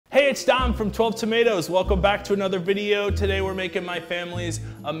Hey, it's Dom from 12 Tomatoes. Welcome back to another video. Today we're making my family's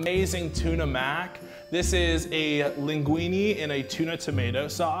amazing tuna mac. This is a linguine in a tuna tomato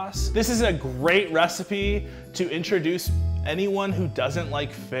sauce. This is a great recipe to introduce anyone who doesn't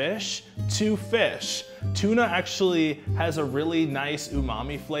like fish to fish. Tuna actually has a really nice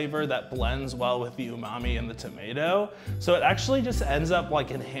umami flavor that blends well with the umami in the tomato. So it actually just ends up like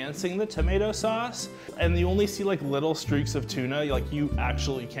enhancing the tomato sauce. And you only see like little streaks of tuna, like you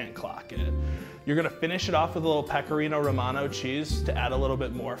actually can't clock it. You're gonna finish it off with a little pecorino romano cheese to add a little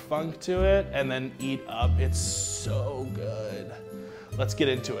bit more funk to it and then eat up. It's so good. Let's get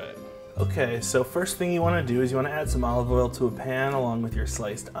into it. Okay, so first thing you wanna do is you wanna add some olive oil to a pan along with your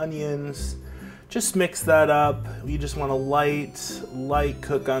sliced onions. Just mix that up. You just want a light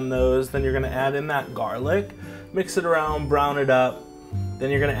cook on those. Then you're gonna add in that garlic, mix it around, brown it up.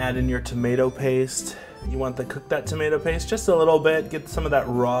 Then you're gonna add in your tomato paste. You want to cook that tomato paste just a little bit, get some of that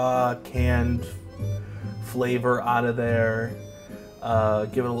raw canned flavor out of there.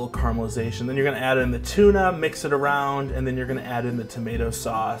 Give it a little caramelization. Then you're gonna add in the tuna, mix it around, and then you're gonna add in the tomato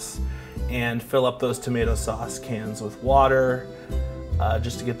sauce and fill up those tomato sauce cans with water.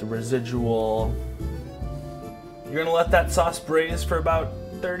 Just to get the residual. You're gonna let that sauce braise for about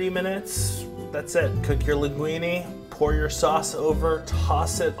 30 minutes. That's it. Cook your linguine, pour your sauce over,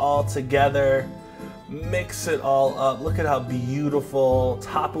 toss it all together, mix it all up. Look at how beautiful.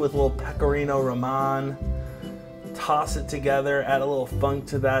 Top it with a little pecorino romano. Toss it together, add a little funk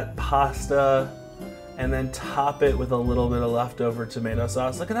to that pasta, and then top it with a little bit of leftover tomato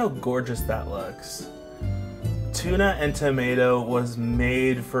sauce. Look at how gorgeous that looks. Tuna and tomato was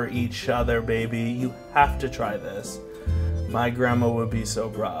made for each other, baby. You have to try this. My grandma would be so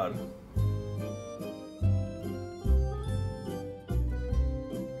proud.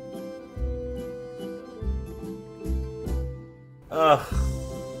 Ugh,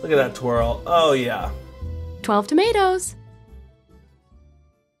 look at that twirl. Oh yeah. 12 Tomatoes.